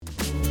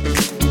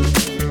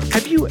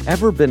you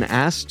ever been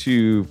asked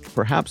to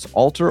perhaps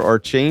alter or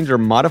change or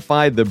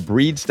modify the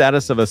breed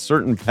status of a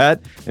certain pet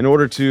in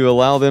order to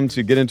allow them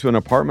to get into an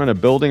apartment, a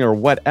building, or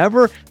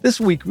whatever? This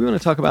week, we want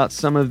to talk about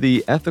some of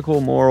the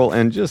ethical, moral,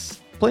 and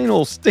just plain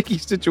old sticky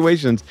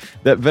situations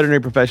that veterinary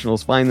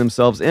professionals find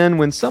themselves in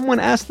when someone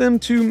asks them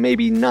to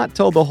maybe not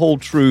tell the whole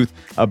truth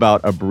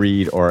about a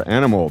breed or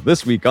animal.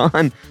 This week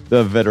on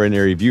the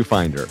Veterinary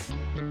Viewfinder.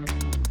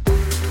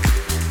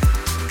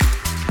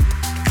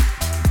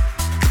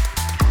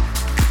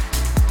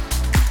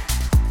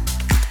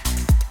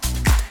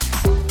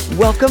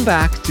 Welcome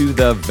back to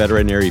the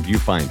Veterinary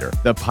Viewfinder,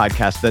 the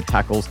podcast that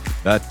tackles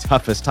the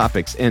toughest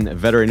topics in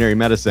veterinary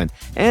medicine.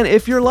 And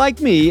if you're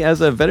like me,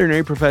 as a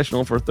veterinary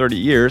professional for 30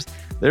 years,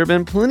 there have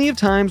been plenty of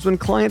times when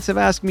clients have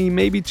asked me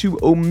maybe to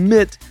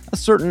omit a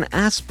certain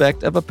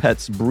aspect of a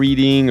pet's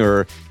breeding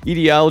or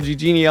etiology,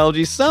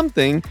 genealogy,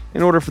 something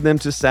in order for them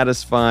to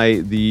satisfy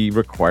the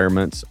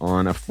requirements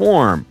on a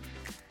form.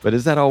 But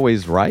is that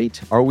always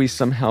right? Are we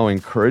somehow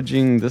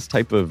encouraging this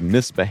type of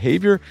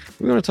misbehavior?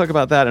 We want to talk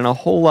about that and a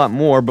whole lot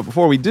more. But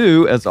before we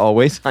do, as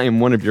always, I am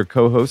one of your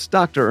co-hosts,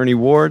 Dr. Ernie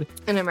Ward.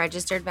 And I'm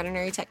registered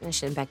veterinary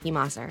technician, Becky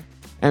Mosser.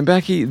 And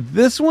Becky,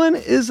 this one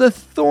is a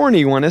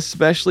thorny one,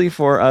 especially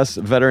for us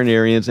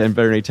veterinarians and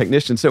veterinary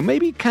technicians. So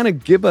maybe kind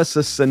of give us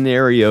a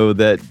scenario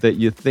that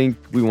you think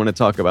we want to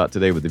talk about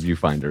today with the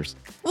viewfinders.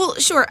 Well,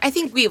 sure. I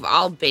think we've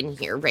all been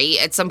here, right?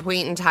 At some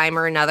point in time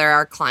or another,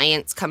 our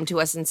clients come to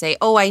us and say,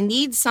 oh, I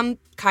need some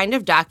kind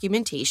of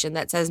documentation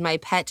that says my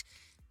pet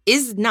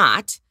is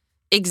not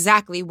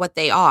exactly what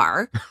they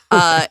are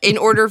in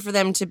order for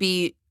them to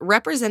be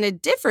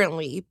represented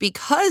differently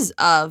because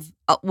of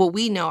what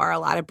we know are a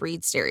lot of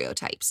breed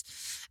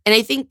stereotypes. And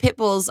I think pit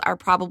bulls are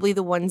probably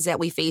the ones that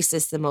we face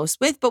this the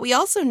most with, but we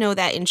also know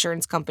that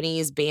insurance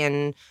companies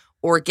ban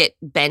or get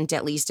bent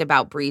at least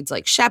about breeds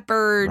like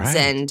shepherds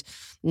and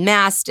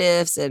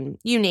mastiffs and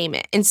you name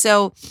it. And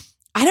so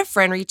I had a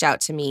friend reach out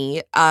to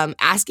me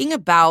asking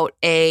about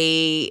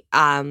a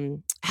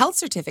health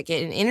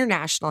certificate, an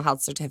international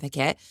health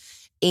certificate,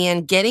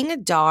 and getting a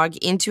dog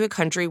into a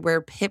country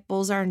where pit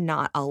bulls are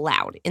not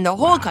allowed in the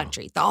whole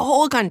country,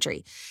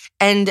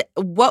 And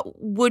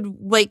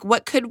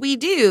what could we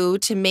do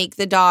to make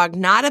the dog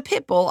not a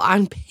pit bull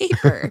on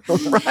paper?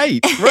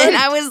 Right. And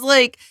I was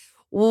like,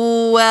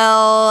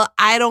 well,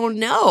 I don't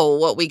know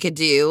what we could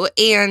do.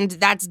 And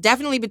that's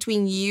definitely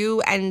between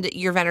you and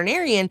your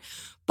veterinarian.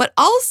 But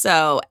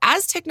also,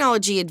 as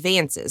technology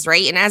advances,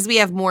 right, and as we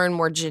have more and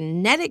more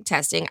genetic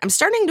testing, I'm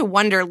starting to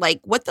wonder,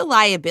 what the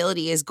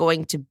liability is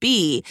going to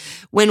be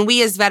when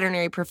we as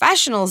veterinary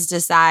professionals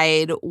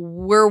decide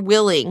we're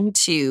willing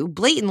to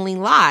blatantly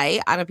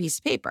lie on a piece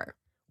of paper.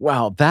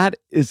 Wow, that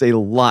is a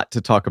lot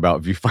to talk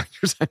about,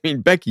 viewfinders. I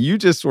mean, Becky, you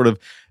just sort of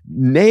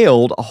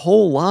nailed a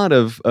whole lot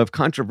of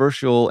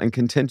controversial and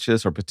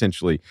contentious or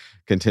potentially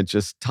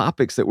contentious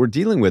topics that we're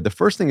dealing with. The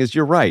first thing is,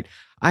 you're right.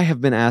 I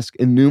have been asked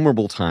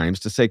innumerable times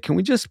to say, can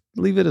we just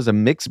leave it as a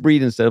mixed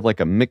breed instead of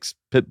like a mixed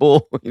pit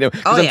bull? Because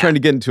I'm trying to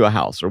get into a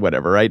house or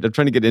whatever, right? I'm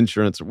trying to get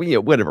insurance or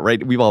whatever,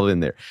 right? We've all been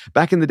there.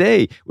 Back in the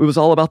day, it was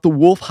all about the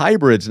wolf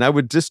hybrids. And I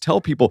would just tell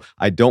people,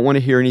 I don't want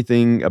to hear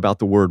anything about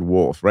the word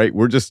wolf, right?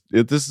 This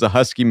is a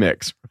husky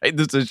mix, right?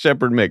 This is a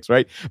shepherd mix,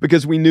 right?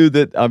 Because we knew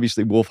that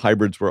obviously wolf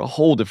hybrids were a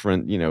whole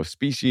different,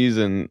 species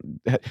and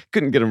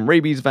couldn't get them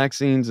rabies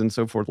vaccines and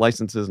so forth,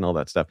 licenses and all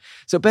that stuff.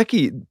 So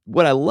Becky,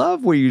 what I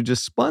love where you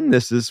just spun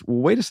this is, well,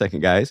 wait a second,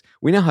 guys.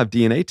 We now have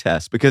DNA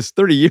tests because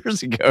 30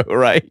 years ago,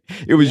 right?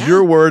 It was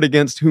your word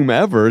against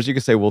whomever's. You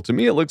could say, well, to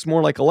me, it looks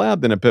more like a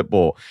lab than a pit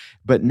bull.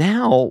 But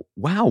now,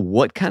 wow,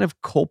 what kind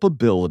of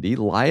culpability,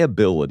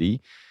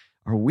 liability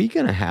are we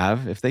going to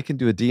have if they can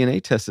do a DNA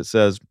test that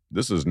says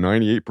this is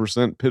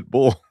 98% pit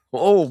bull?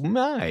 Oh,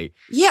 my.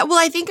 Yeah, well,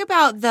 I think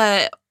about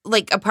the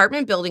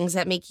apartment buildings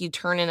that make you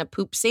turn in a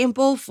poop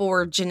sample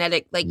for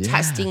genetic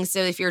testing. So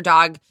if your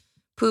dog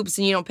poops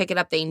and you don't pick it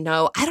up, they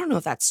know. I don't know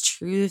if that's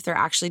true, if they're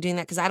actually doing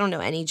that, because I don't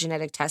know any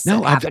genetic tests.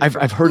 No,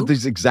 I've heard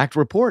these exact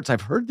reports.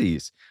 I've heard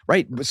these,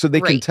 right? So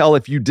they can tell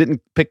if you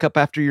didn't pick up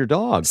after your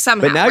dog.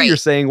 Somehow, but now you're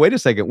saying, wait a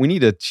second, we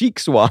need a cheek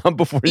swab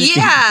before you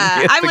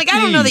can I'm like,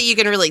 I don't know that you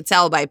can really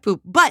tell by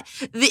poop, but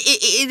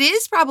it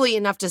is probably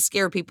enough to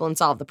scare people and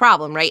solve the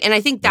problem, right? And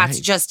I think that's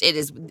just it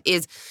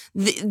is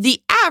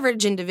the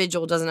average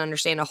individual doesn't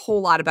understand a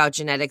whole lot about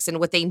genetics, and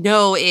what they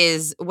know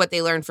is what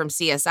they learned from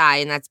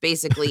CSI, and that's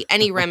basically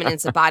any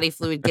remnants of body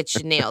fluid gets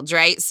you nailed,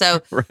 right?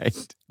 So,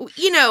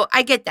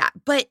 I get that.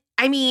 But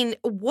I mean,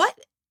 what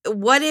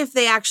if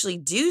they actually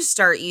do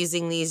start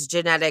using these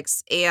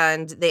genetics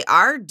and they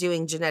are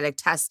doing genetic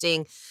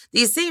testing?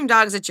 These same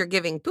dogs that you're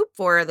giving poop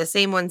for are the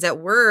same ones that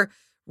we're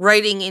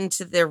writing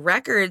into the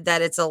record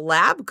that it's a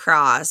lab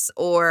cross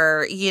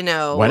or,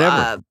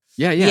 whatever.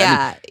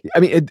 Yeah. I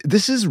mean,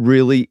 this is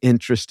really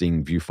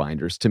interesting,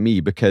 viewfinders, to me,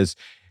 because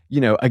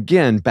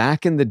again,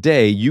 back in the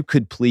day, you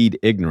could plead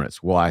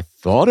ignorance. Well, I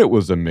thought it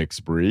was a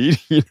mixed breed.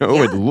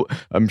 Yeah.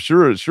 I'm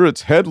sure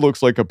its head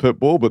looks like a pit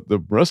bull, but the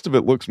rest of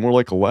it looks more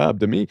like a lab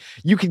to me.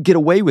 You could get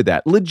away with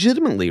that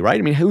legitimately, right?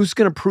 I mean, who's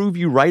going to prove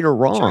you right or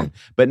wrong? Sure.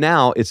 But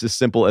now it's as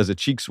simple as a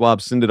cheek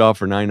swab, send it off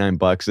for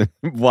 $99,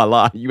 and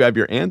voila, you have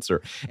your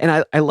answer.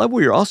 And I love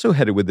where you're also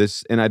headed with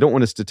this. And I don't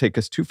want us to take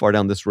us too far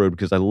down this road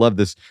because I love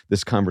this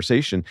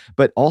conversation.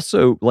 But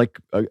also, like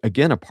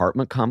again,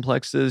 apartment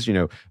complexes,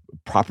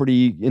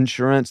 property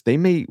insurance,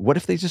 what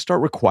if they just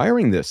start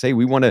requiring this? Hey,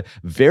 we want to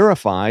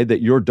verify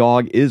that your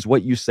dog is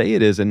what you say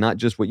it is and not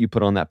just what you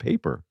put on that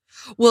paper.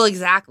 Well,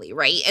 exactly,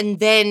 right? And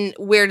then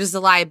where does the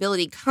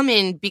liability come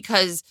in?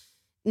 Because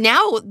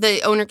now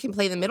the owner can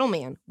play the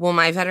middleman. Well,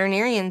 my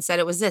veterinarian said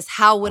it was this.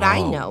 How would I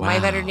Oh, know? My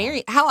wow.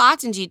 veterinarian, how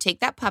often do you take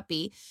that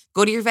puppy,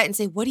 go to your vet and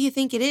say, what do you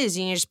think it is?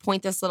 And you just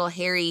point this little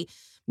hairy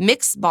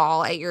mix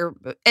ball at your,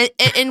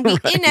 and we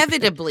Right.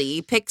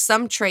 inevitably pick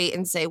some trait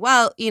and say,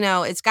 well,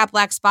 it's got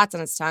black spots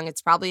on its tongue.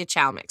 It's probably a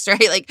chow mix,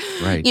 right? Like,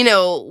 Right.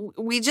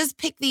 we just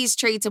pick these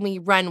traits and we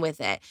run with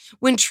it.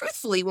 When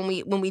truthfully,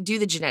 when we do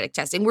the genetic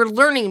testing, we're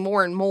learning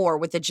more and more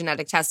with the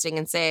genetic testing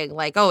and saying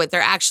like, oh,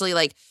 they're actually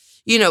like,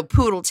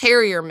 poodle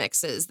terrier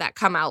mixes that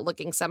come out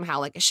looking somehow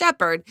like a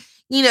shepherd.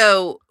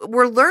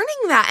 We're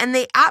learning that, and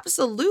they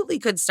absolutely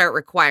could start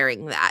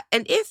requiring that.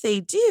 And if they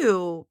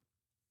do,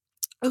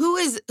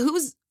 who's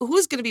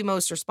going to be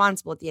most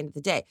responsible at the end of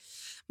the day?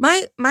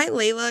 My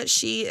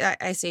Layla,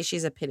 I say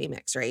she's a pity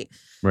mix, right?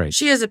 Right.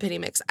 She is a pity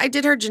mix. I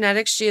did her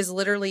genetics. She is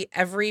literally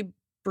every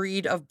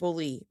breed of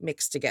bully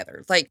mixed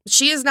together. Like,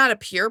 she is not a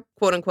pure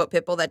quote unquote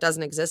pit bull that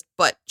doesn't exist,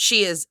 but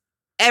she is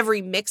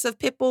every mix of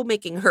pit bull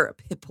making her a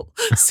pit bull.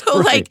 So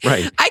Right. like,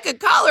 Right. I could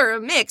call her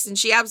a mix, and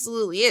she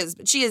absolutely is,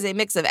 but she is a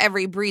mix of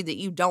every breed that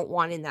you don't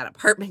want in that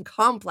apartment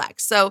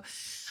complex. So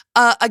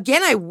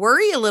again, I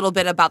worry a little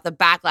bit about the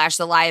backlash,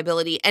 the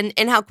liability, and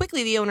how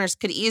quickly the owners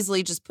could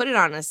easily just put it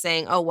on us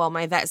saying, oh, well,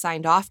 my vet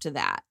signed off to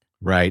that.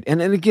 Right.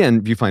 And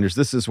again, viewfinders,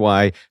 this is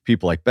why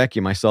people like Becky,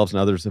 myself, and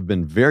others have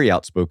been very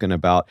outspoken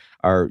about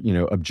our,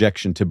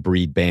 objection to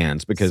breed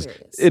bans, because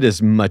Serious. it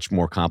is much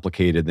more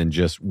complicated than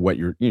just what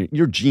your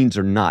genes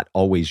are not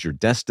always your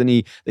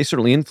destiny. They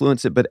certainly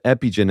influence it, but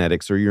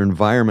epigenetics or your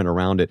environment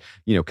around it,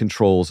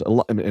 controls a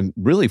lot. And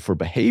really for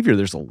behavior,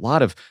 there's a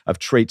lot of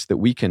traits that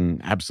we can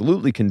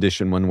absolutely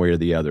condition one way or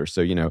the other.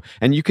 So,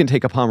 and you can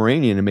take a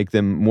Pomeranian and make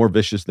them more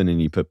vicious than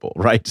any pit bull,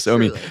 right? So,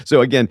 Truly.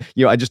 so again,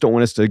 I just don't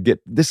want us to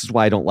this is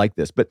why I don't like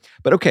this. But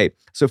okay,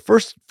 so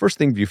first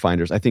thing,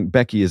 viewfinders, I think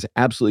Becky is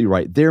absolutely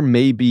right. There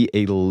may be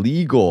a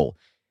legal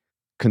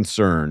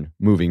concern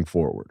moving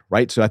forward,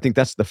 right? So I think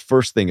that's the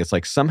first thing. It's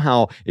like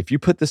somehow if you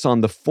put this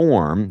on the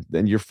form,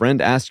 then your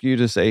friend asks you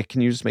to say, can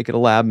you just make it a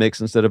lab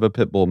mix instead of a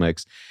pit bull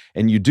mix?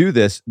 And you do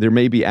this, there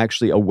may be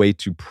actually a way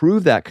to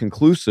prove that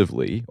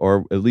conclusively,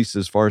 or at least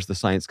as far as the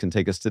science can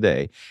take us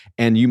today,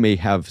 and you may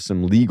have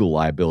some legal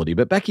liability.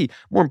 But Becky,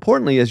 more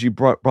importantly, as you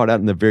brought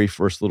out in the very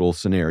first little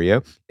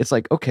scenario, it's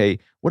like, okay,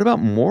 what about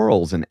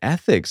morals and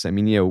ethics? I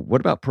mean, what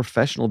about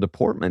professional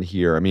deportment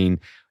here? I mean,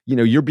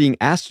 you're being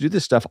asked to do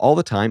this stuff all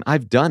the time.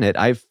 I've done it.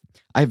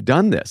 I've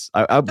done this.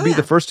 I'll Oh, be the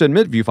yeah. first to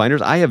admit,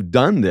 viewfinders, I have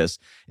done this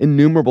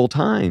innumerable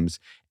times.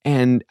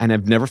 And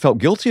I've never felt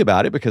guilty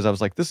about it because I was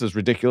like, this is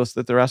ridiculous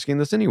that they're asking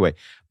this anyway.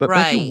 But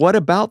Becky, Right. what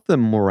about the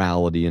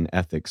morality and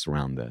ethics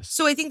around this?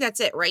 So I think that's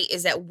it, right?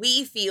 Is that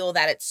we feel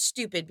that it's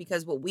stupid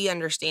because what we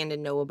understand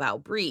and know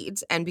about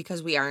breeds, and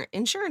because we aren't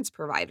insurance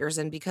providers,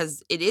 and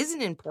because it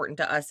isn't important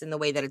to us in the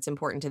way that it's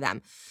important to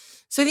them.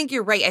 So I think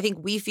you're right. I think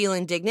we feel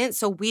indignant,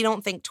 so we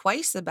don't think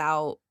twice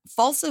about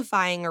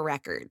falsifying a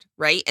record,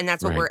 right? And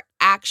that's what Right. we're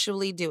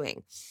actually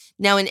doing.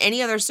 Now, in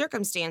any other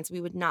circumstance,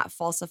 we would not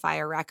falsify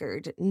a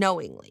record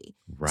knowingly.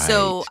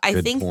 So Right. I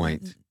Good think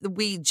point.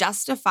 we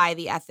justify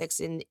the ethics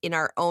in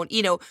our own,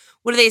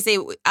 what do they say?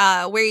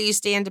 Where you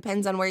stand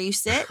depends on where you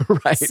sit.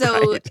 Right.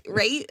 So, Right.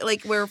 right,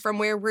 like from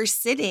where we're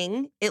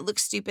sitting, it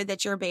looks stupid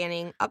that you're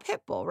banning a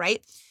pit bull,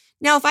 right?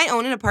 Now, if I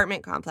own an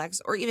apartment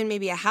complex or even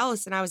maybe a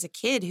house and I was a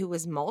kid who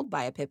was mauled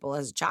by a pit bull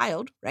as a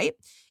child, right?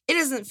 It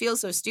doesn't feel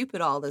so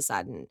stupid all of a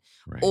sudden.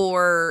 Right.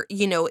 Or,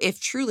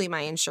 if truly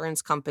my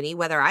insurance company,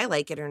 whether I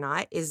like it or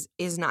not, is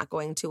not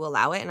going to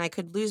allow it, and I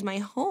could lose my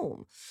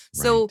home.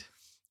 So Right.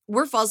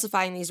 we're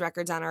falsifying these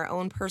records on our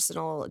own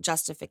personal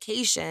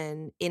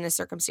justification in a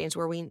circumstance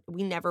where we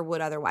never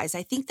would otherwise.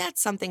 I think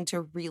that's something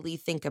to really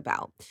think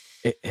about.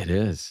 It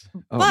is.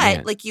 Oh, But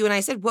man. like you and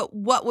I said,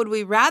 what would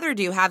we rather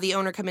do? Have the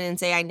owner come in and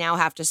say, I now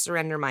have to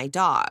surrender my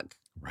dog.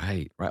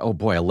 Right, right. Oh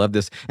boy, I love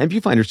this. And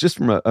viewfinders, just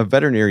from a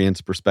veterinarian's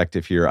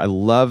perspective here, I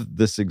love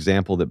this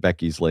example that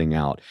Becky's laying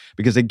out.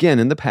 Because again,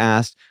 in the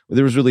past,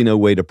 there was really no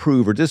way to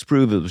prove or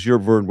disprove. It was your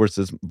word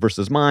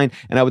versus mine.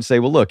 And I would say,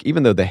 well, look,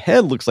 even though the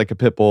head looks like a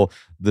pit bull,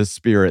 the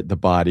spirit, the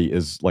body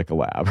is like a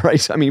lab,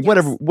 right? I mean,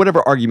 Yes.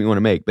 whatever argument you want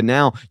to make. But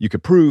now you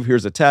could prove,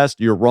 here's a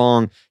test, you're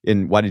wrong,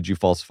 and why did you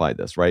falsify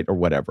this, right? Or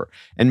whatever.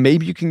 And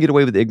maybe you can get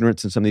away with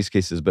ignorance in some of these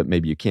cases, but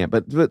maybe you can't.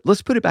 But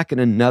let's put it back in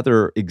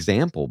another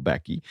example,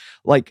 Becky.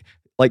 Like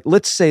like,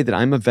 let's say that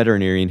I'm a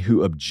veterinarian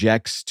who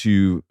objects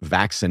to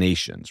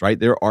vaccinations, right?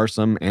 There are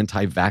some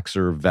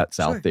anti-vaxxer vets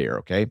out there,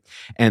 okay?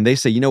 And they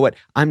say, you know what?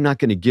 I'm not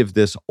going to give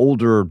this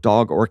older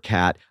dog or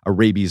cat a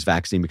rabies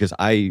vaccine because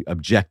I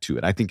object to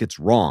it. I think it's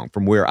wrong.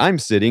 From where I'm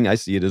sitting, I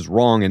see it as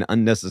wrong and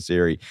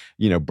unnecessary,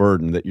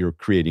 burden that you're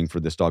creating for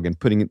this dog and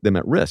putting them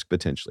at risk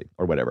potentially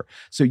or whatever.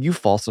 So you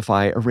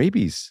falsify a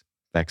rabies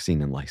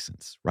vaccine and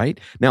license, right?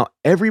 Now,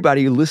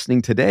 everybody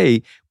listening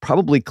today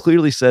probably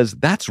clearly says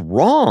that's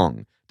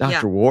wrong.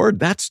 Dr. Ward,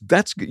 that's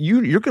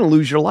you're going to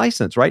lose your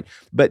license, right?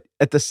 But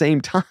at the same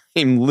time,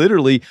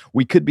 literally,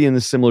 we could be in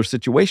a similar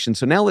situation.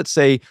 So now let's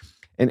say,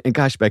 and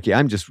gosh, Becky,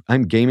 I'm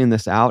gaming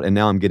this out, and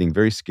now I'm getting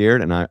very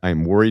scared, and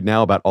I'm worried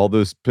now about all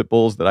those pit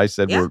bulls that I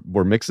said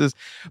were mixes.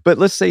 But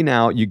let's say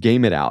now you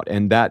game it out,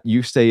 and that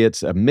you say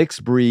it's a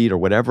mixed breed or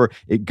whatever.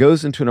 It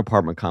goes into an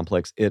apartment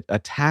complex. It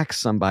attacks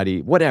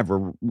somebody,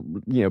 whatever,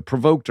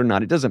 provoked or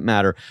not. It doesn't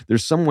matter.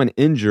 There's someone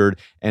injured,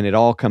 and it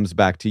all comes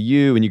back to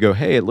you, and you go,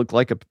 hey, it looked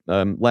like a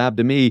lab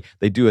to me.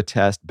 They do a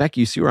test.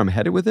 Becky, you see where I'm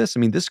headed with this?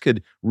 I mean, this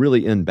could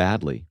really end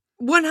badly.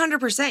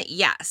 100%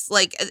 yes.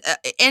 Like,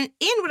 and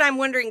what I'm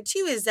wondering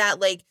too is that,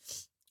 like,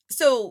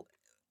 so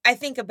I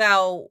think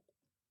about,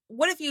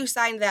 what if you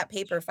signed that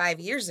paper 5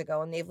 years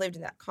ago and they've lived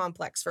in that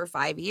complex for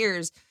 5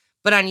 years,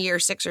 but on year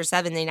 6 or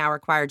 7, they now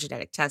require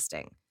genetic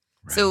testing.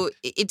 Right. So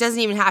it doesn't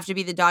even have to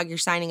be the dog you're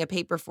signing a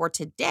paper for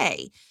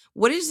today.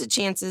 What is the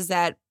chances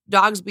that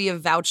dogs we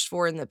have vouched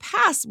for in the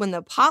past, when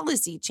the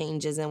policy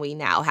changes and we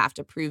now have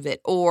to prove it,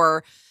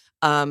 or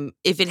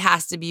if it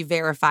has to be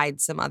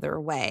verified some other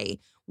way,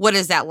 what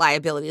does that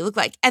liability look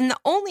like? And the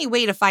only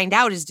way to find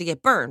out is to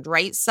get burned,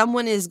 right?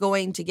 Someone is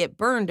going to get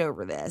burned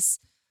over this.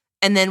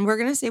 And then we're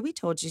going to say, we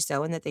told you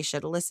so, and that they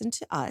should have listened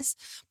to us.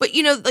 But,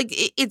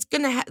 it's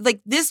going to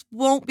this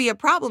won't be a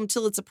problem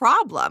till it's a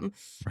problem.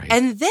 Right.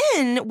 And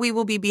then we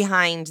will be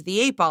behind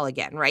the 8 ball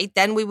again, right?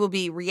 Then we will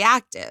be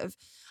reactive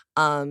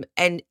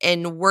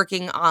and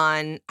working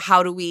on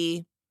how do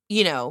we,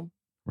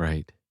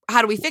 right.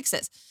 How do we fix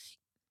this?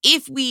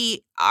 If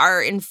we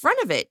are in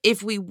front of it,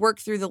 if we work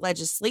through the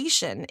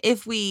legislation,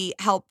 if we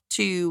help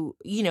to,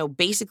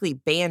 basically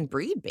ban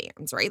breed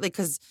bans, right? Like,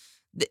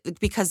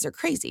 because they're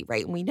crazy,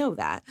 right? And we know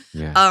that.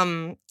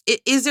 Yeah.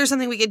 Is there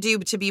something we could do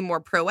to be more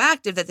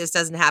proactive that this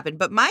doesn't happen?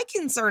 But my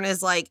concern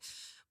is, like,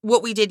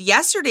 what we did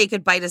yesterday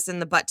could bite us in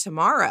the butt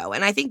tomorrow.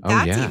 And I think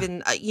that's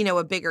even,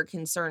 a bigger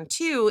concern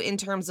too, in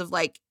terms of,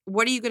 like,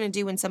 what are you going to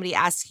do when somebody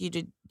asks you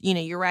to,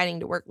 you're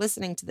riding to work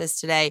listening to this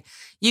today,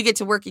 you get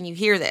to work and you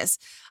hear this.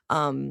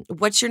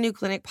 What's your new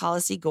clinic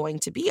policy going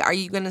to be? Are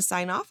you going to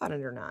sign off on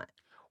it or not?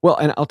 Well,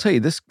 and I'll tell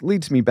you, this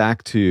leads me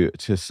back to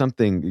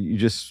something. You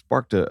just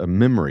sparked a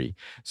memory.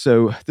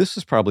 So this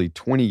is probably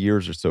 20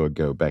 years or so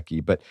ago, Becky,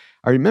 but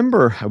I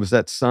remember I was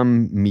at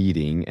some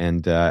meeting,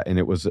 and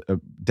it was a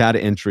data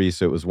entry.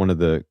 So it was one of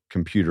the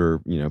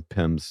computer,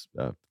 PIMS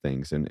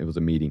things, and it was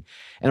a meeting.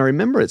 And I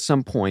remember at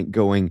some point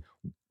going,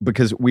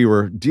 because we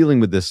were dealing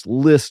with this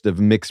list of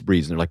mixed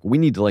breeds, and they're like, we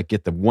need to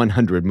get the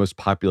 100 most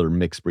popular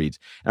mixed breeds.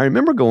 And I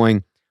remember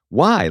going,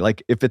 why?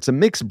 Like, if it's a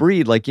mixed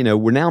breed,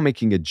 we're now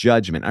making a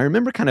judgment. I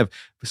remember kind of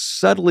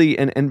subtly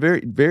and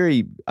very,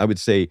 very, I would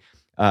say,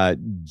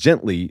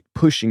 gently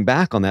pushing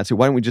back on that. So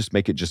why don't we just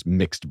make it just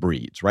mixed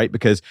breeds, right?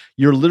 Because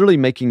you're literally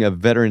making a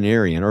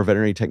veterinarian or a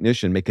veterinary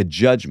technician make a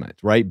judgment,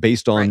 right?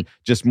 Based on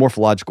just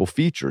morphological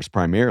features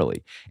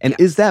primarily. And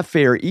is that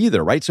fair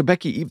either, right? So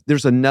Becky,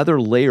 there's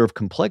another layer of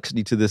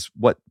complexity to this,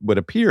 what would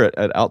appear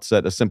at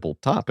outset a simple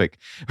topic.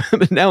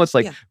 But now it's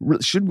like,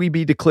 should we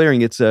be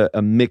declaring it's a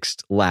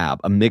mixed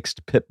lab, a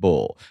mixed pit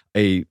bull,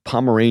 a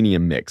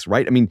Pomeranian mix,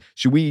 right? I mean,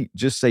 should we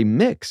just say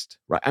mixed,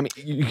 right? I mean,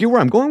 you get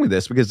where I'm going with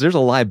this, because there's a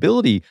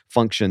liability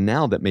function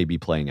now that may be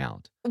playing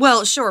out.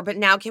 Well, sure, but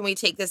now can we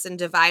take this and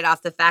divide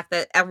off the fact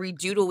that every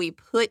doodle we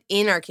put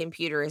in our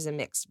computer is a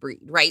mixed breed,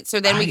 right? So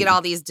then we get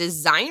all these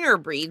designer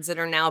breeds that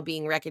are now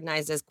being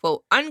recognized as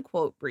quote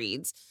unquote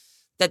breeds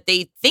that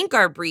they think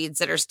are breeds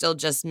that are still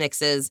just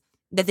mixes,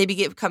 that they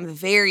become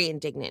very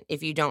indignant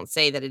if you don't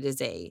say that it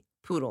is a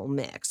poodle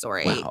mix or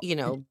a,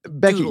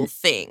 Becky, doodle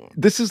thing.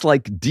 This is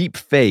like deep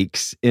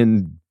fakes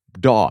in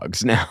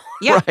dogs now,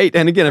 right?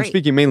 And again, I'm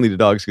speaking mainly to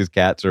dogs because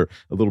cats are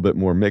a little bit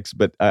more mixed,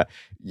 but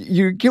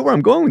you get where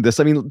I'm going with this.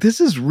 I mean,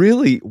 this is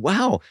really,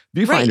 wow.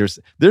 Viewfinders,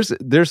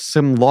 there's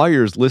some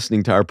lawyers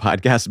listening to our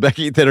podcast,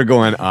 Becky, that are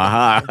going,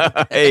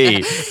 hey,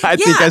 I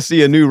think I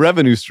see a new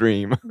revenue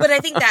stream. But I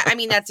think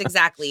that's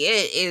exactly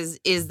it,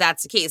 is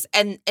that's the case.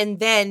 And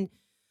then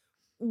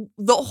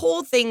the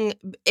whole thing,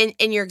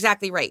 and you're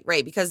exactly right,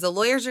 because the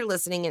lawyers are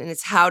listening, and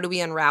it's, how do we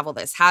unravel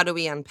this? How do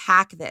we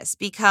unpack this?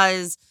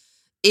 Because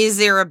is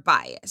there a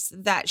bias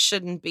that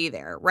shouldn't be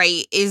there,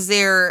 right? Is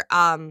there,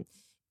 I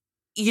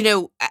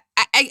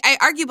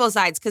argue both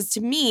sides, because to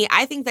me,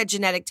 I think that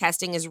genetic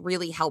testing is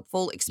really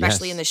helpful,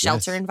 especially in the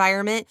shelter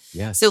environment.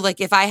 Yes. So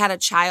like, if I had a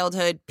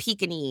childhood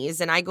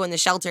Pekingese and I go in the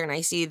shelter and I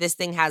see this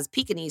thing has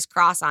Pekingese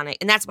cross on it,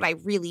 and that's what I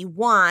really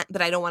want,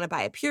 but I don't want to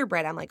buy a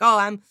purebred. I'm like,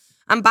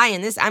 I'm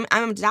buying this. I'm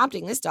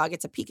adopting this dog.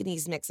 It's a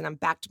Pekingese mix, and I'm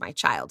back to my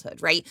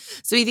childhood, right?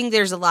 So I think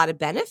there's a lot of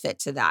benefit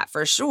to that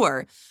for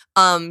sure.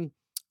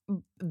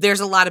 There's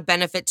a lot of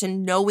benefit to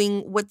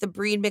knowing what the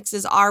breed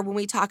mixes are when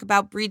we talk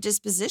about breed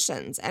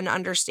dispositions and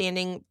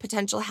understanding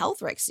potential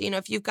health risks.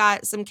 If you've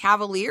got some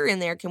Cavalier in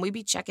there, can we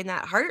be checking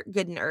that heart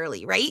good and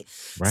early, right?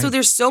 So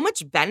there's so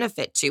much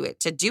benefit to it,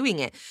 to doing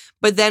it.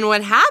 But then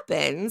what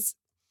happens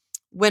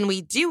when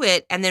we do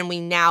it and then we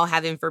now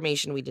have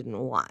information we didn't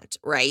want,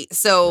 right?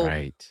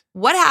 So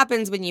what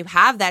happens when you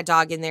have that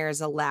dog in there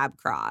as a lab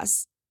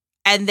cross?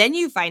 And then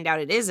you find out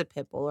it is a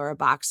pit bull or a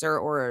boxer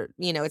or,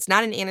 it's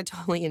not an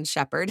Anatolian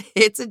shepherd.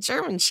 It's a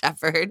German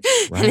shepherd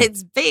and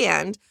it's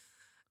banned.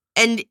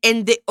 And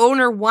the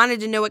owner wanted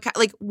to know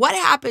what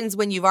happens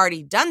when you've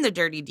already done the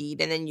dirty deed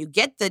and then you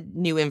get the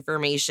new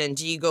information?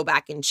 Do you go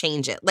back and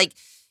change it?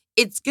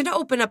 It's going to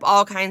open up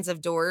all kinds of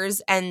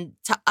doors. And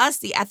to us,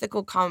 the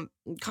ethical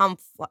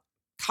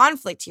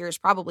conflict here is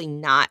probably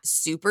not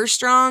super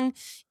strong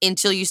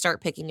until you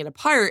start picking it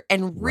apart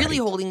and really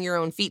holding your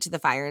own feet to the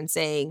fire and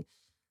saying,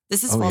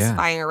 this is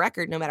falsifying a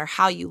record no matter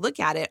how you look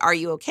at it. Are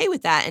you okay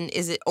with that? And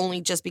is it only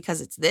just because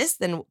it's this?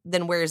 Then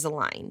where's the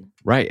line?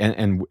 Right.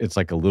 And it's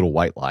like a little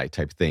white lie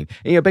type thing.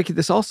 And Becky,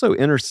 this also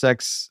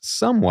intersects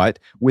somewhat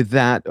with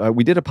that.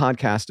 We did a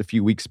podcast a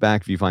few weeks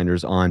back,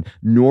 Viewfinders, on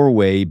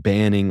Norway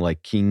banning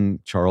like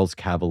King Charles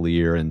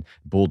Cavalier and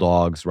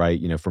bulldogs,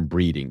 right, from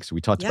breeding. So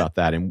we talked about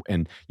that.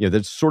 And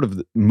there's sort of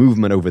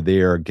movement over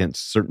there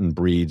against certain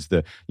breeds,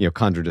 the,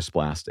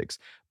 chondrodysplastics.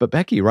 But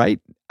Becky, right?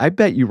 I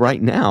bet you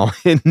right now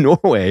in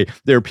Norway,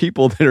 there are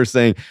people that are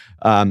saying,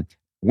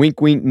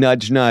 wink, wink,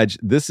 nudge, nudge.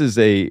 This is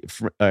a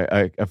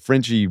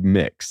Frenchie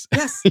mix.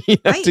 Yes,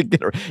 to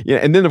get,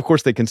 and then of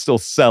course they can still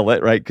sell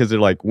it, right? Because they're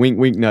like wink,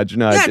 wink, nudge,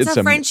 nudge. Yeah, it's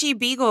a Frenchie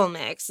Beagle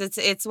mix.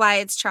 It's why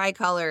it's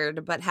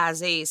tricolored but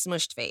has a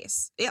smushed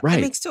face. Yeah,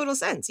 it makes total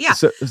sense. Yeah.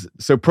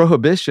 So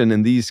prohibition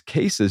in these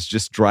cases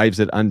just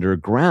drives it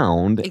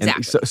underground.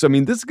 Exactly. And so I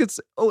mean, this gets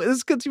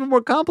even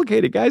more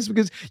complicated, guys,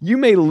 because you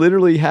may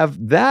literally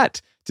have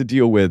that to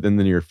deal with in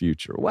the near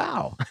future.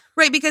 Wow.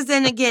 Right, because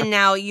then again,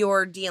 now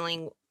you're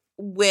dealing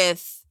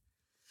with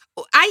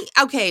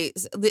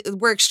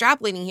we're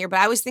extrapolating here, but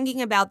I was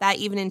thinking about that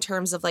even in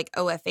terms of like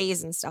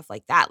OFAs and stuff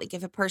like that. Like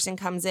if a person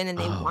comes in and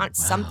they want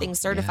something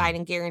certified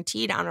and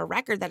guaranteed on a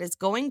record that is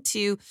going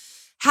to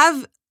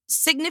have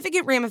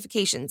significant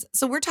ramifications.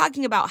 So we're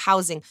talking about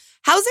housing.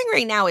 Housing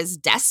right now is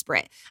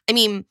desperate. I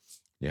mean,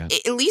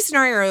 at least in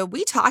our area,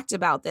 we talked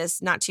about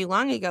this not too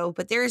long ago,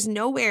 but there is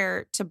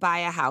nowhere to buy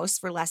a house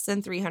for less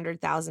than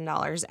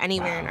 $300,000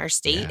 anywhere in our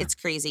state. Yeah. It's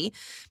crazy.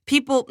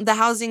 The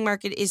housing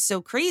market is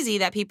so crazy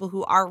that people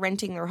who are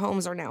renting their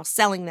homes are now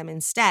selling them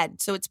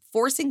instead. So it's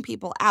forcing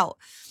people out.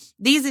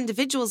 These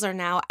individuals are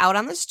now out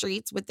on the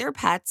streets with their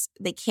pets.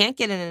 They can't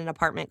get in an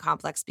apartment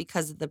complex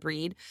because of the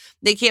breed.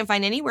 They can't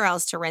find anywhere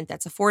else to rent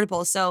that's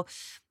affordable. So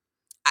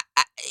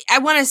I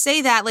want to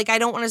say that, I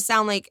don't want to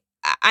sound like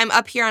I'm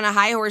up here on a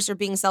high horse or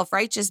being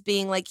self-righteous,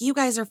 being like, you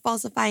guys are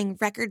falsifying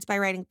records by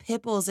writing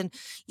pit bulls and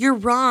you're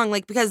wrong.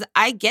 Because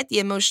I get the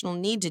emotional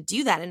need to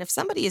do that. And if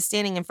somebody is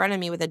standing in front of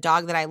me with a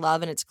dog that I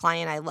love and it's a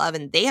client I love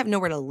and they have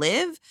nowhere to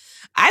live,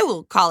 I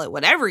will call it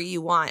whatever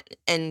you want.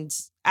 And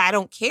I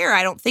don't care.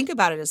 I don't think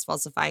about it as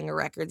falsifying a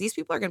record. These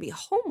people are going to be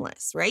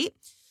homeless, right?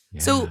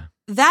 Yeah. So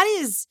that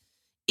is...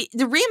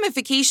 the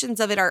ramifications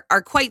of it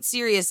are quite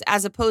serious,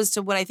 as opposed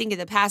to what I think in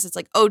the past. It's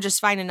like,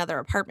 just find another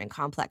apartment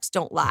complex.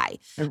 Don't lie.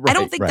 I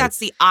don't think that's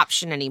the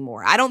option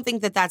anymore. I don't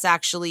think that that's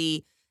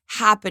actually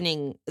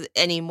happening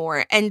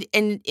anymore. And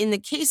in the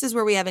cases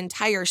where we have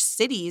entire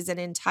cities and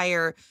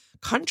entire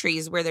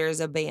countries where there is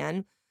a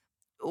ban,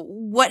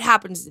 what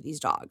happens to these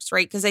dogs,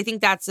 right? Because I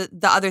think that's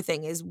the other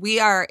thing is we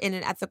are in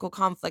an ethical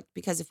conflict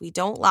because if we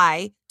don't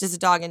lie, does a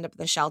dog end up in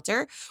the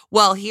shelter?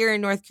 Well, here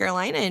in North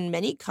Carolina, in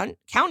many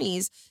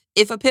counties,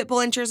 if a pit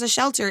bull enters a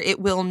shelter, it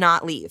will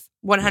not leave.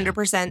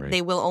 100%.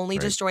 They will only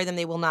destroy them.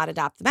 They will not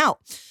adopt them out.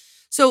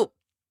 So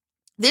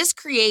this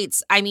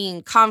creates,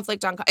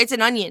 conflict on, it's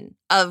an onion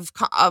of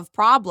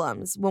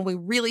problems when we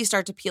really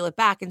start to peel it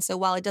back. And so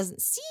while it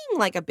doesn't seem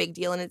like a big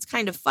deal and it's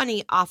kind of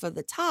funny off of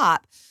the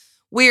top,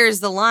 where's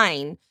the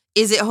line?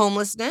 Is it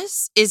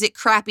homelessness? Is it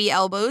crappy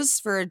elbows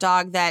for a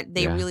dog that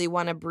they really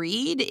want to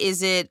breed?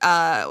 Is it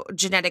a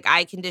genetic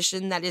eye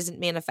condition that isn't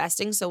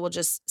manifesting, so we'll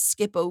just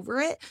skip over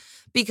it?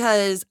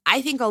 Because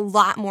I think a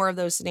lot more of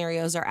those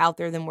scenarios are out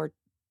there than we're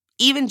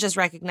even just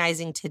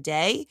recognizing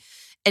today,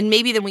 and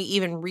maybe than we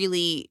even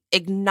really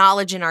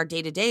acknowledge in our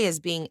day-to-day as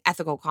being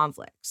ethical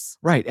conflicts.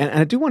 Right. And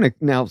I do want to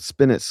now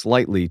spin it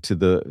slightly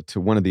to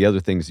one of the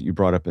other things that you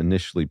brought up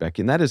initially,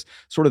 Becky, and that is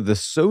sort of the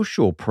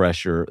social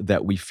pressure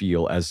that we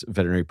feel as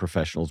veterinary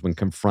professionals when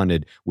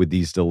confronted with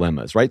these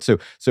dilemmas, right? So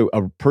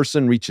a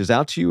person reaches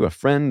out to you, a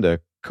friend, a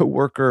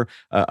coworker,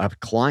 a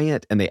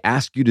client, and they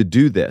ask you to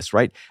do this,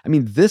 right?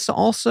 This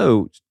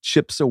also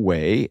chips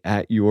away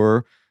at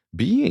your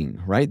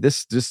being, right?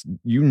 This just,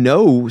 you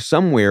know,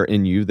 somewhere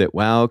in you that,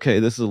 wow, okay,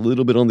 this is a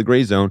little bit on the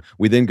gray zone.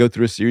 We then go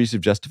through a series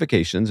of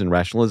justifications and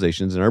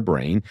rationalizations in our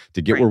brain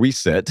to get where Right. we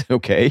sit,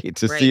 okay,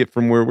 to see Right. it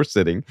from where we're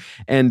sitting.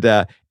 And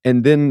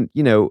then,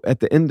 you know, at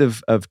the end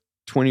of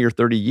 20 or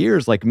 30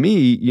 years, like me,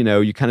 you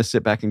know, you kind of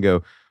sit back and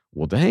go,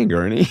 well, dang,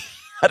 Ernie,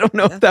 I don't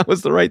know if Yeah. that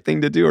was the right thing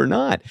to do or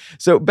not.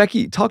 So,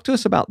 Becky, talk to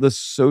us about the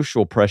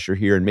social pressure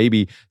here, and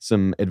maybe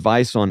some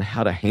advice on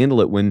how to handle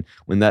it when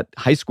that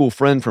high school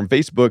friend from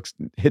Facebook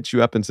hits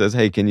you up and says,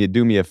 "Hey, can you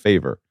do me a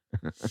favor?"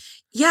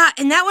 Yeah,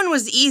 and that one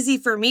was easy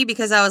for me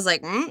because I was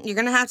like, you're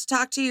gonna have to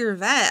talk to your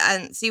vet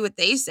and see what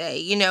they say,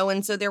 you know.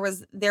 And so there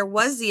was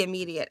the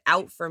immediate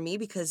out for me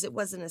because it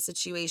wasn't a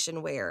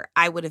situation where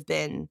I would have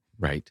been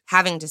Right.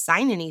 having to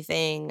sign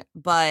anything,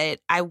 but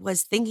I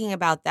was thinking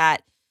about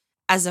that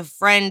as a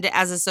friend,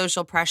 as a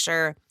social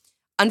pressure.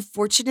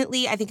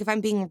 Unfortunately, I think if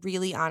I'm being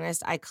really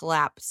honest, I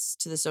collapse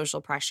to the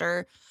social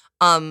pressure.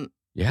 Um,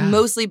 Yeah.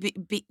 Mostly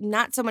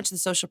not so much the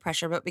social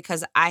pressure, but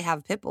because I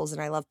have pit bulls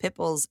and I love pit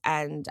bulls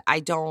and I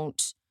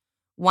don't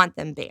want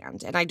them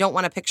banned and I don't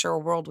want to picture a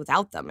world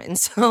without them. And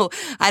so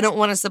I don't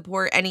want to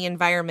support any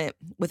environment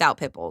without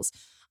pit bulls.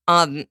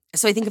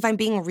 So I think if I'm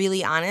being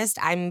really honest,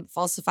 I'm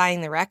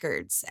falsifying the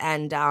records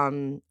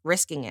and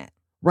risking it.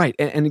 Right.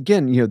 And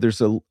again, you know, there's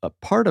a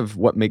part of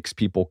what makes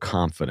people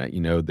confident.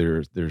 You know,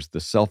 there's the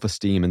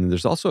self-esteem, and then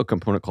there's also a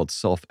component called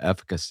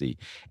self-efficacy.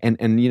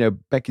 And you know,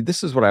 Becky,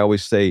 this is what I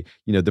always say,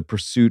 you know, the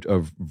pursuit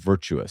of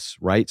virtuous,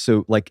 right?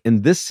 So like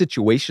in this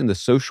situation, the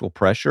social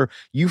pressure,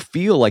 you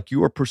feel like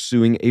you are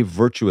pursuing a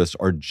virtuous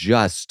or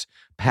just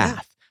Yeah.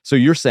 path. So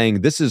you're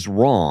saying this is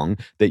wrong,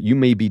 that you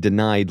may be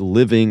denied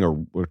living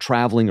or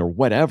traveling or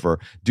whatever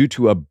due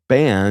to a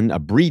ban, a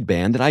breed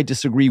ban that I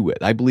disagree with.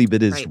 I believe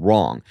it is Right.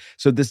 wrong.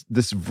 So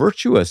this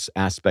virtuous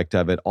aspect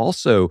of it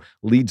also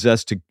leads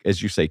us to,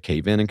 as you say,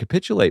 cave in and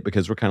capitulate,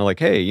 because we're kind of like,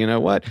 hey, you know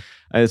what?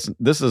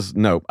 This is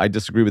no, I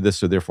disagree with this,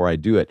 so therefore I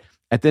do it.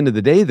 At the end of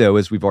the day, though,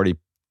 as we've already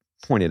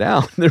pointed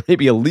out, there may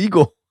be a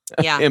legal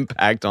Yeah.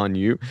 impact on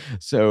you.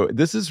 So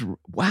this is,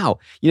 wow.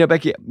 You know,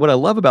 Becky, what I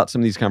love about some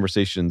of these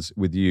conversations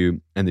with you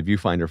and the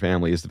Viewfinder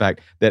family is the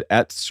fact that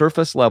at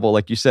surface level,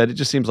 like you said, it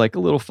just seems like a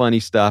little funny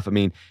stuff. I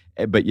mean,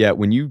 but yet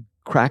when you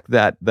crack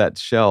that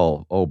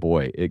shell, oh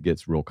boy, it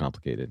gets real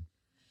complicated.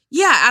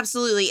 Yeah,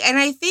 absolutely. And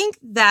I think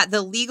that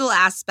the legal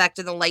aspect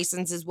of the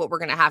license is what we're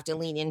going to have to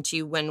lean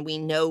into when we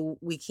know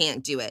we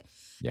can't do it.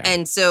 Yeah.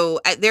 And so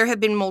there have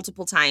been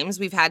multiple times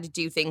we've had to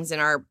do things in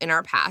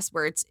our past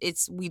where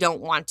it's we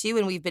don't want to,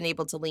 and we've been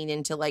able to lean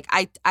into like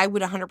I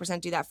would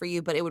 100% do that for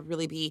you, but it would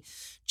really be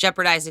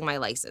jeopardizing my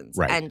license.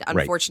 Right, And right.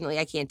 unfortunately,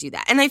 I can't do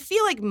that. And I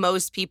feel like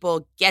most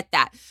people get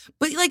that.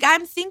 But like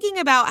I'm thinking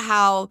about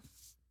how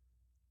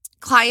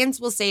clients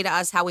will say to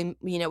us how we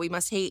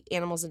must hate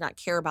animals and not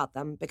care about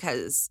them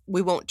because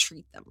we won't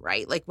treat them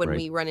right, like when Right.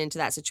 we run into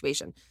that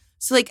situation.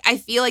 So like I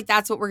feel like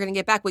that's what we're going to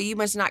get back. Well, you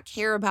must not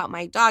care about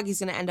my dog, he's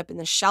going to end up in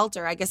the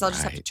shelter. I guess I'll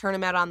just have to Right. turn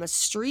him out on the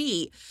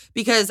street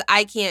because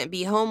I can't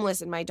be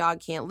homeless and my dog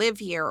can't live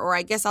here, or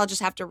I guess I'll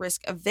just have to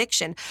risk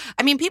eviction.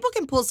 I mean, people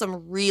can pull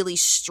some really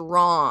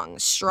strong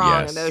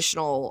Yes.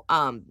 emotional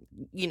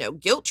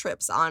guilt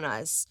trips on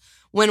us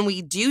when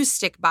we do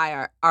stick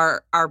by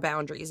our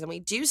boundaries and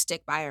we do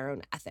stick by our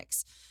own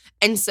ethics.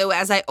 And so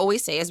as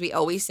we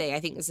always say,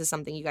 I think this is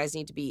something you guys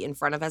need to be in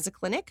front of as a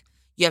clinic.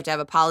 You have to have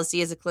a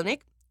policy as a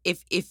clinic.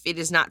 If it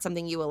is not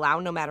something you allow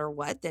no matter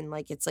what, then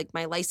like it's like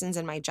my license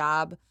and my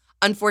job.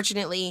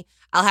 Unfortunately,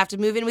 I'll have to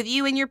move in with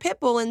you and your pit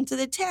bull into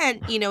the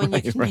tent, and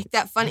Right, you can right. make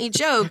that funny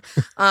joke.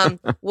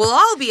 We'll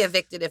all be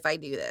evicted if I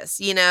do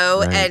this.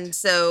 Right. And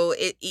so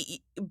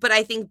but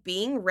I think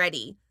being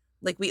ready,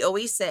 like we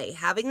always say,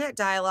 having that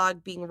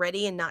dialogue, being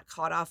ready and not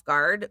caught off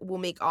guard will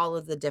make all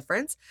of the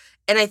difference.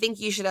 And I think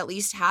you should at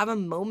least have a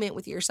moment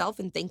with yourself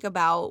and think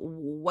about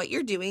what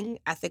you're doing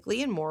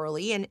ethically and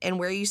morally and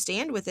where you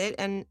stand with it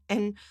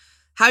and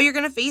how you're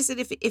going to face it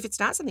if it's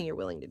not something you're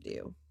willing to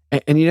do.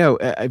 And you know,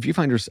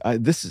 Viewfinders,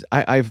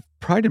 I've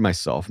prided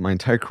myself my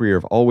entire career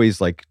of always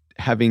like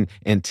having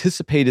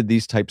anticipated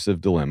these types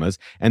of dilemmas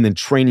and then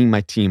training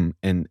my team.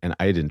 And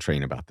I didn't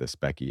train about this,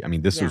 Becky. I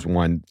mean, this Yeah. was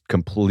one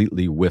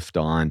completely whiffed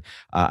on.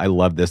 I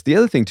love this. The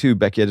other thing too,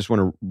 Becky, I just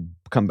want to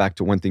come back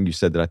to one thing you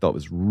said that I thought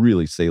was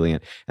really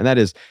salient. And that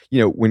is, you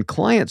know, when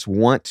clients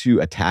want to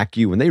attack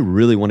you, when they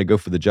really want to go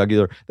for the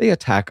jugular, they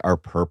attack our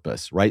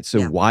purpose, right? So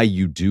Yeah. why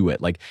you do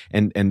it. Like,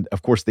 and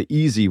of course, the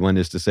easy one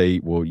is to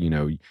say, well, you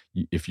know,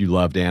 if you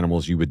loved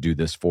animals, you would do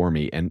this for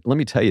me. And let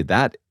me tell you,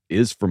 that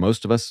is for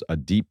most of us a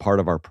deep part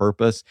of our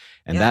purpose,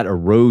 and Yeah. that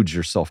erodes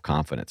your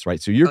self-confidence, right?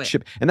 So you're Oh, yeah.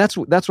 chip, and that's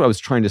what I was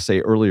trying to say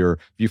earlier,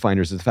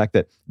 Viewfinders, is the fact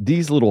that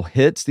these little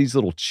hits, these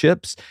little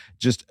chips,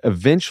 just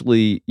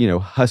eventually, you know,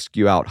 husk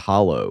you out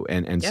hollow,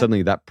 and Yeah.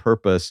 suddenly that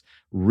purpose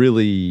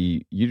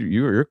really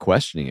you're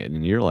questioning it,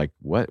 and you're like,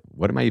 what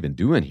am I even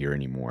doing here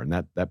anymore? And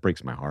that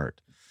breaks my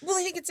heart. Well,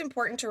 I think it's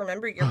important to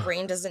remember your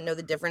brain doesn't know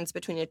the difference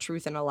between a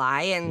truth and a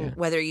lie. And Yeah.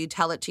 whether you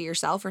tell it to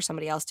yourself or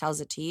somebody else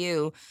tells it to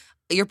you,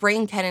 your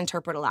brain can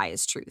interpret a lie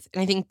as truth.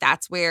 And I think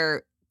that's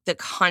where the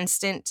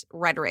constant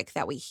rhetoric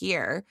that we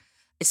hear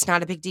it's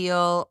not a big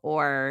deal,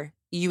 or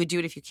you would do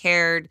it if you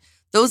cared.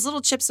 Those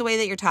little chips away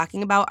that you're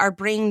talking about, our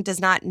brain does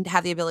not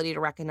have the ability to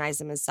recognize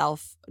them as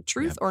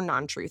self-truth or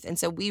non-truth. And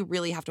so we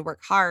really have to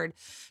work hard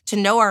to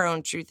know our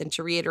own truth and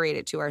to reiterate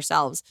it to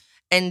ourselves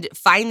and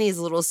find these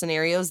little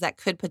scenarios that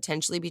could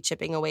potentially be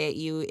chipping away at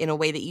you in a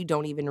way that you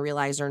don't even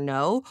realize or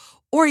know,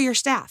 or your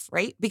staff,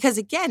 right? Because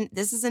again,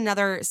 this is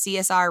another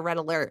CSR red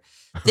alert.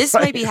 This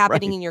might be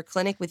happening in your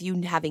clinic with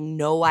you having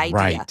no idea.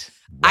 Right.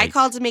 I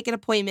called to make an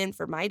appointment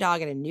for my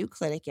dog at a new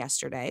clinic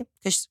yesterday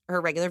because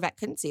her regular vet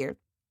couldn't see her.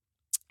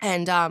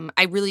 And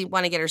I really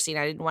want to get her seen.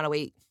 I didn't want to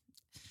wait.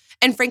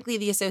 And frankly,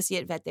 the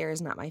associate vet there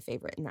is not my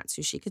favorite, and that's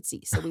who she could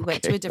see. So we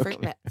went to a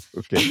different vet.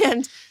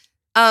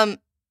 And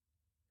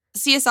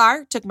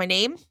CSR took my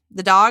name,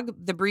 the dog,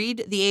 the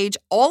breed, the age,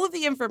 all of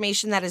the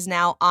information that is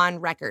now on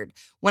record.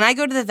 When I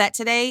go to the vet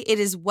today, it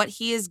is what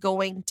he is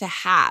going to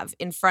have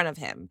in front of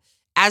him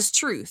as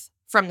truth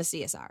from the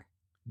CSR.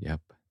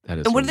 Yep. That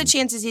is. And what are the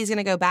chances he's going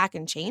to go back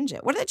and change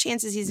it? What are the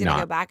chances he's going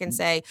to go back and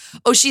say,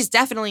 "Oh, she's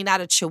definitely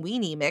not a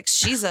Chiweenie mix.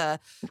 She's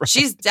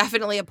she's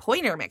definitely a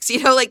Pointer mix."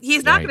 You know, like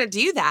he's not going to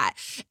do that.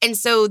 And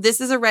so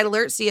this is a red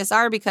alert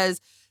CSR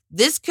because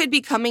this could be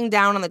coming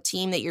down on the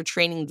team that you're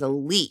training the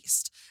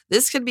least.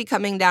 This could be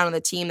coming down on the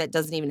team that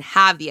doesn't even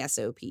have the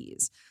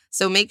SOPs.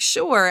 So make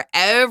sure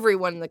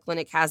everyone in the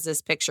clinic has this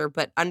picture,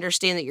 but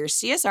understand that your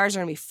CSRs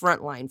are going to be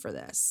frontline for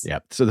this. Yeah.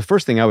 So the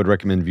first thing I would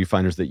recommend,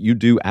 viewfinders, that you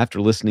do after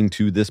listening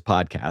to this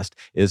podcast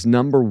is,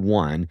 number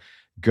one,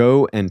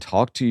 go and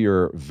talk to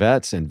your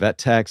vets and vet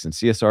techs and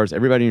CSRs,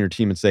 everybody in your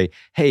team, and say,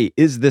 hey,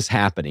 is this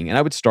happening? And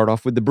I would start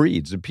off with the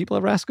breeds. If people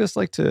ever ask us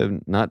like to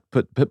not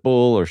put pit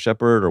bull or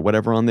shepherd or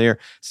whatever on there,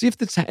 see if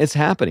it's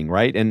happening,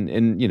 right?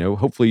 And you know,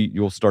 hopefully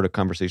you'll start a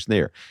conversation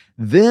there.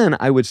 Then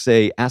I would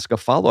say, ask a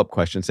follow-up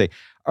question. Say,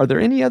 are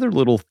there any other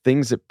little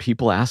things that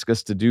people ask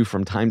us to do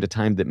from time to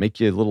time that make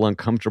you a little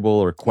uncomfortable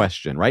or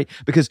question, right?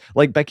 Because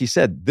like Becky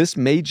said, this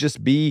may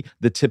just be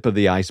the tip of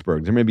the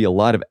iceberg. There may be a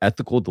lot of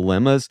ethical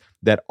dilemmas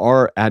that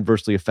are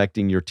adversely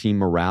affecting your team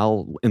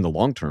morale in the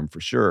long term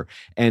for sure.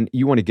 And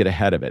you want to get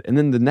ahead of it. And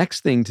then the next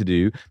thing to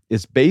do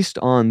is, based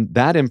on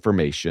that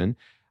information,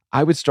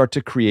 I would start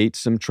to create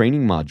some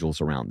training modules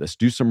around this,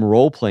 do some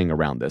role playing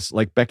around this.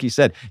 Like Becky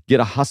said,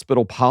 get a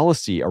hospital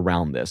policy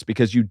around this,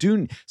 because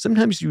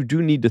sometimes you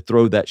do need to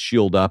throw that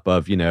shield up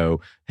of, you know,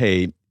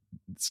 hey,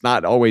 it's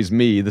not always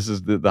me. This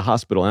is the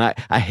hospital. And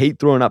I hate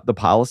throwing up the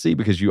policy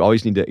because you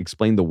always need to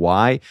explain the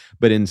why.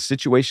 But in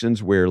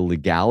situations where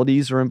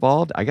legalities are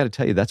involved, I got to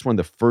tell you, that's one of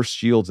the first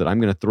shields that I'm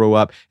going to throw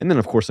up. And then,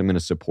 of course, I'm going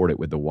to support it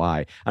with the why.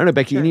 I don't know,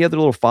 Becky, any other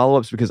little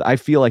follow-ups? Because I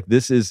feel like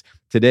this is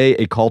today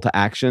a call to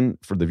action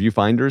for the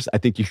viewfinders. I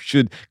think you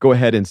should go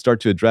ahead and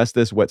start to address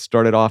this. What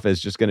started off as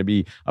just going to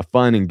be a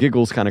fun and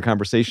giggles kind of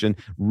conversation,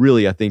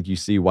 really, I think you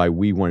see why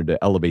we wanted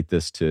to elevate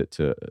this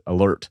to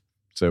alert.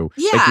 So,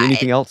 Becky,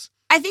 anything else?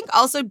 I think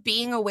also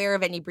being aware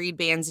of any breed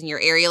bans in your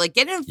area, like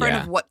get in front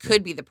of what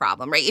could be the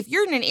problem, right? If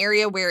you're in an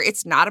area where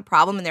it's not a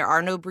problem and there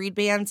are no breed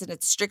bans and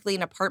it's strictly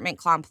an apartment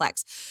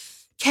complex,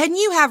 can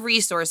you have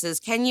resources?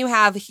 Can you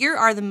have, here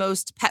are the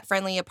most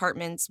pet-friendly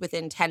apartments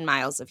within 10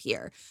 miles of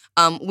here.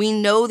 We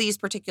know these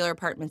particular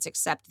apartments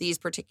accept these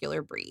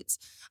particular breeds.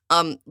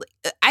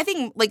 I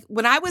think like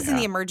when I was in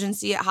the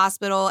emergency at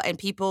hospital and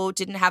people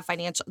didn't have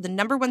the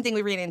number one thing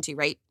we ran into,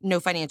 right?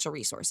 No financial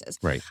resources.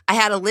 Right. I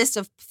had a list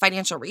of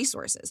financial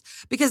resources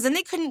because then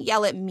they couldn't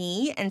yell at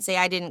me and say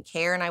I didn't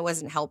care and I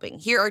wasn't helping.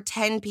 Here are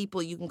 10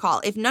 people you can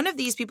call. If none of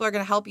these people are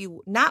going to help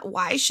you, not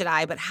why should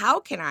I, but how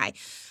can I?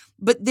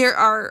 But here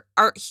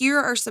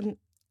are some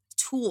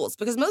tools,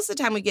 because most of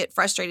the time we get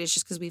frustrated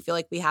just because we feel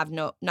like we have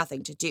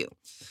nothing to do.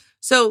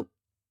 So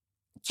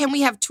can we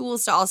have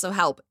tools to also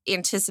help?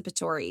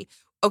 Anticipatory.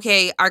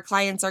 Okay, our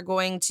clients are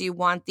going to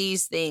want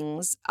these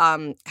things.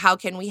 How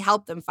can we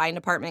help them find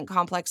apartment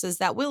complexes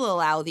that will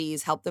allow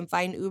these? Help them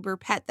find Uber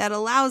Pet that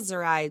allows the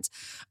rides.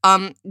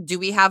 Do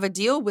we have a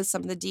deal with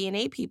some of the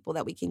DNA people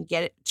that we can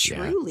get it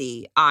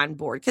truly on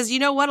board? Because you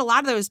know what? A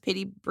lot of those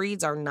pity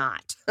breeds are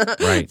not.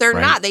 They're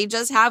not. They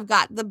just have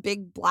got the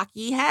big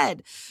blocky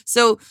head.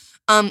 So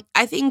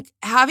I think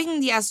having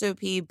the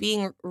SOP,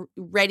 being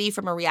ready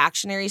from a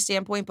reactionary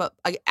standpoint, but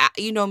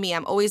you know me,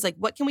 I'm always like,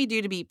 what can we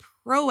do to be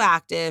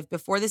proactive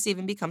before this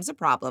even becomes a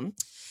problem?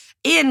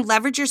 And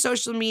leverage your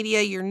social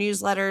media, your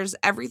newsletters,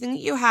 everything that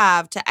you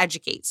have to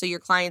educate, so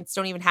your clients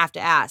don't even have to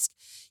ask.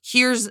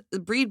 Here's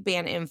breed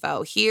ban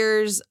info.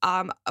 Here's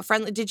a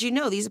friendly. Did you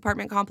know these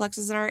apartment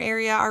complexes in our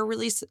area are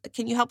really?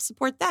 Can you help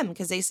support them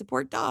because they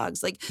support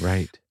dogs? Like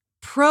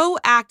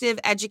proactive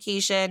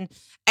education.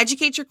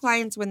 Educate your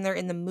clients when they're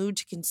in the mood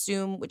to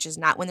consume, which is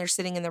not when they're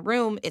sitting in the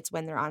room. It's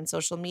when they're on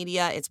social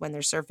media. It's when they're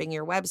surfing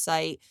your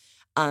website.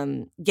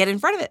 Get in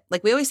front of it.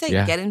 Like we always say,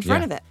 get in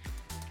front of it.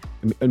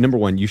 number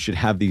one, you should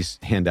have these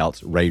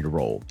handouts ready to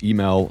roll.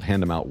 Email,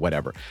 hand them out,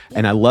 whatever.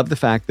 And I love the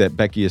fact that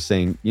Becky is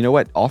saying, you know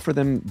what, offer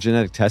them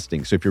genetic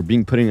testing. So if you're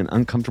being put in an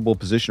uncomfortable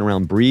position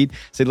around breed,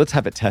 say, let's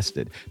have it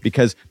tested,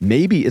 because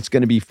maybe it's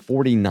going to be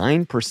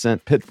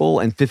 49% pit bull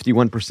and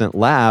 51%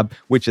 lab,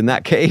 which in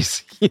that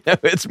case,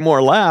 it's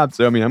more lab.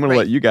 So, I mean, I'm going to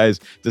let you guys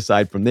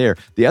decide from there.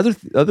 The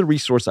other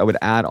resource I would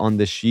add on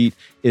this sheet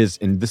is,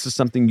 and this is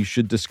something you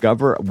should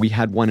discover, we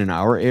had one in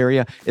our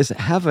area, is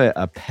have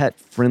a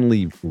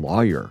pet-friendly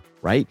lawyer,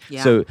 right?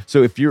 Yeah.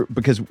 So if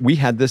because we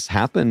had this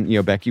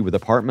happen, Becky, with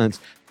apartments,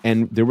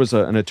 and there was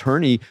an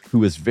attorney who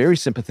was very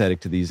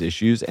sympathetic to these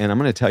issues. And I'm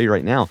going to tell you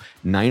right now,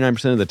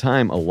 99% of the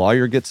time, a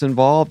lawyer gets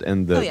involved,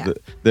 and the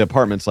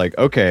apartment's like,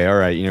 okay, all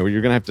right, you're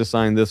going to have to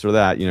sign this or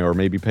that, or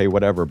maybe pay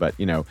whatever. But,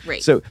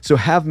 right. So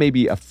have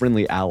maybe a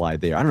friendly ally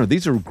there. I don't know.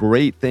 These are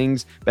great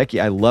things.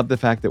 Becky, I love the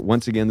fact that,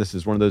 once again, this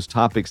is one of those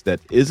topics that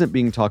isn't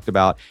being talked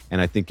about,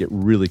 and I think it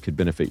really could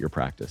benefit your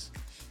practice.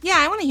 Yeah,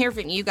 I want to hear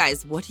from you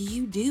guys. What do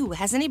you do?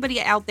 Has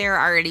anybody out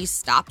there already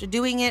stopped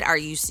doing it? Are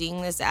you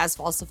seeing this as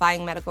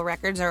falsifying medical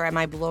records, or am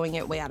I blowing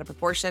it way out of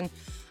proportion?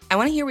 I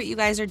want to hear what you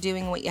guys are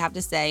doing, what you have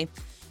to say.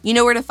 You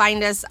know where to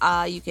find us.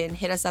 You can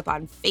hit us up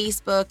on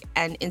Facebook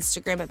and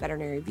Instagram at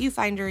Veterinary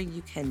Viewfinder.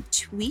 You can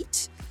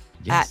tweet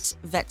at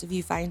Vet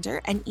Viewfinder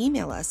and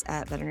email us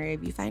at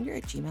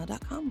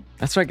veterinaryviewfinder@gmail.com.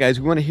 That's right, guys.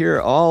 We want to hear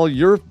all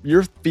your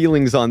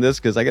feelings on this,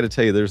 because I got to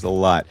tell you, there's a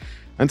lot.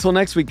 Until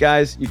next week,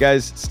 guys, you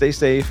guys stay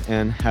safe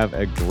and have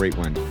a great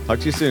one. Talk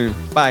to you soon.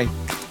 Bye.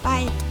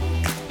 Bye.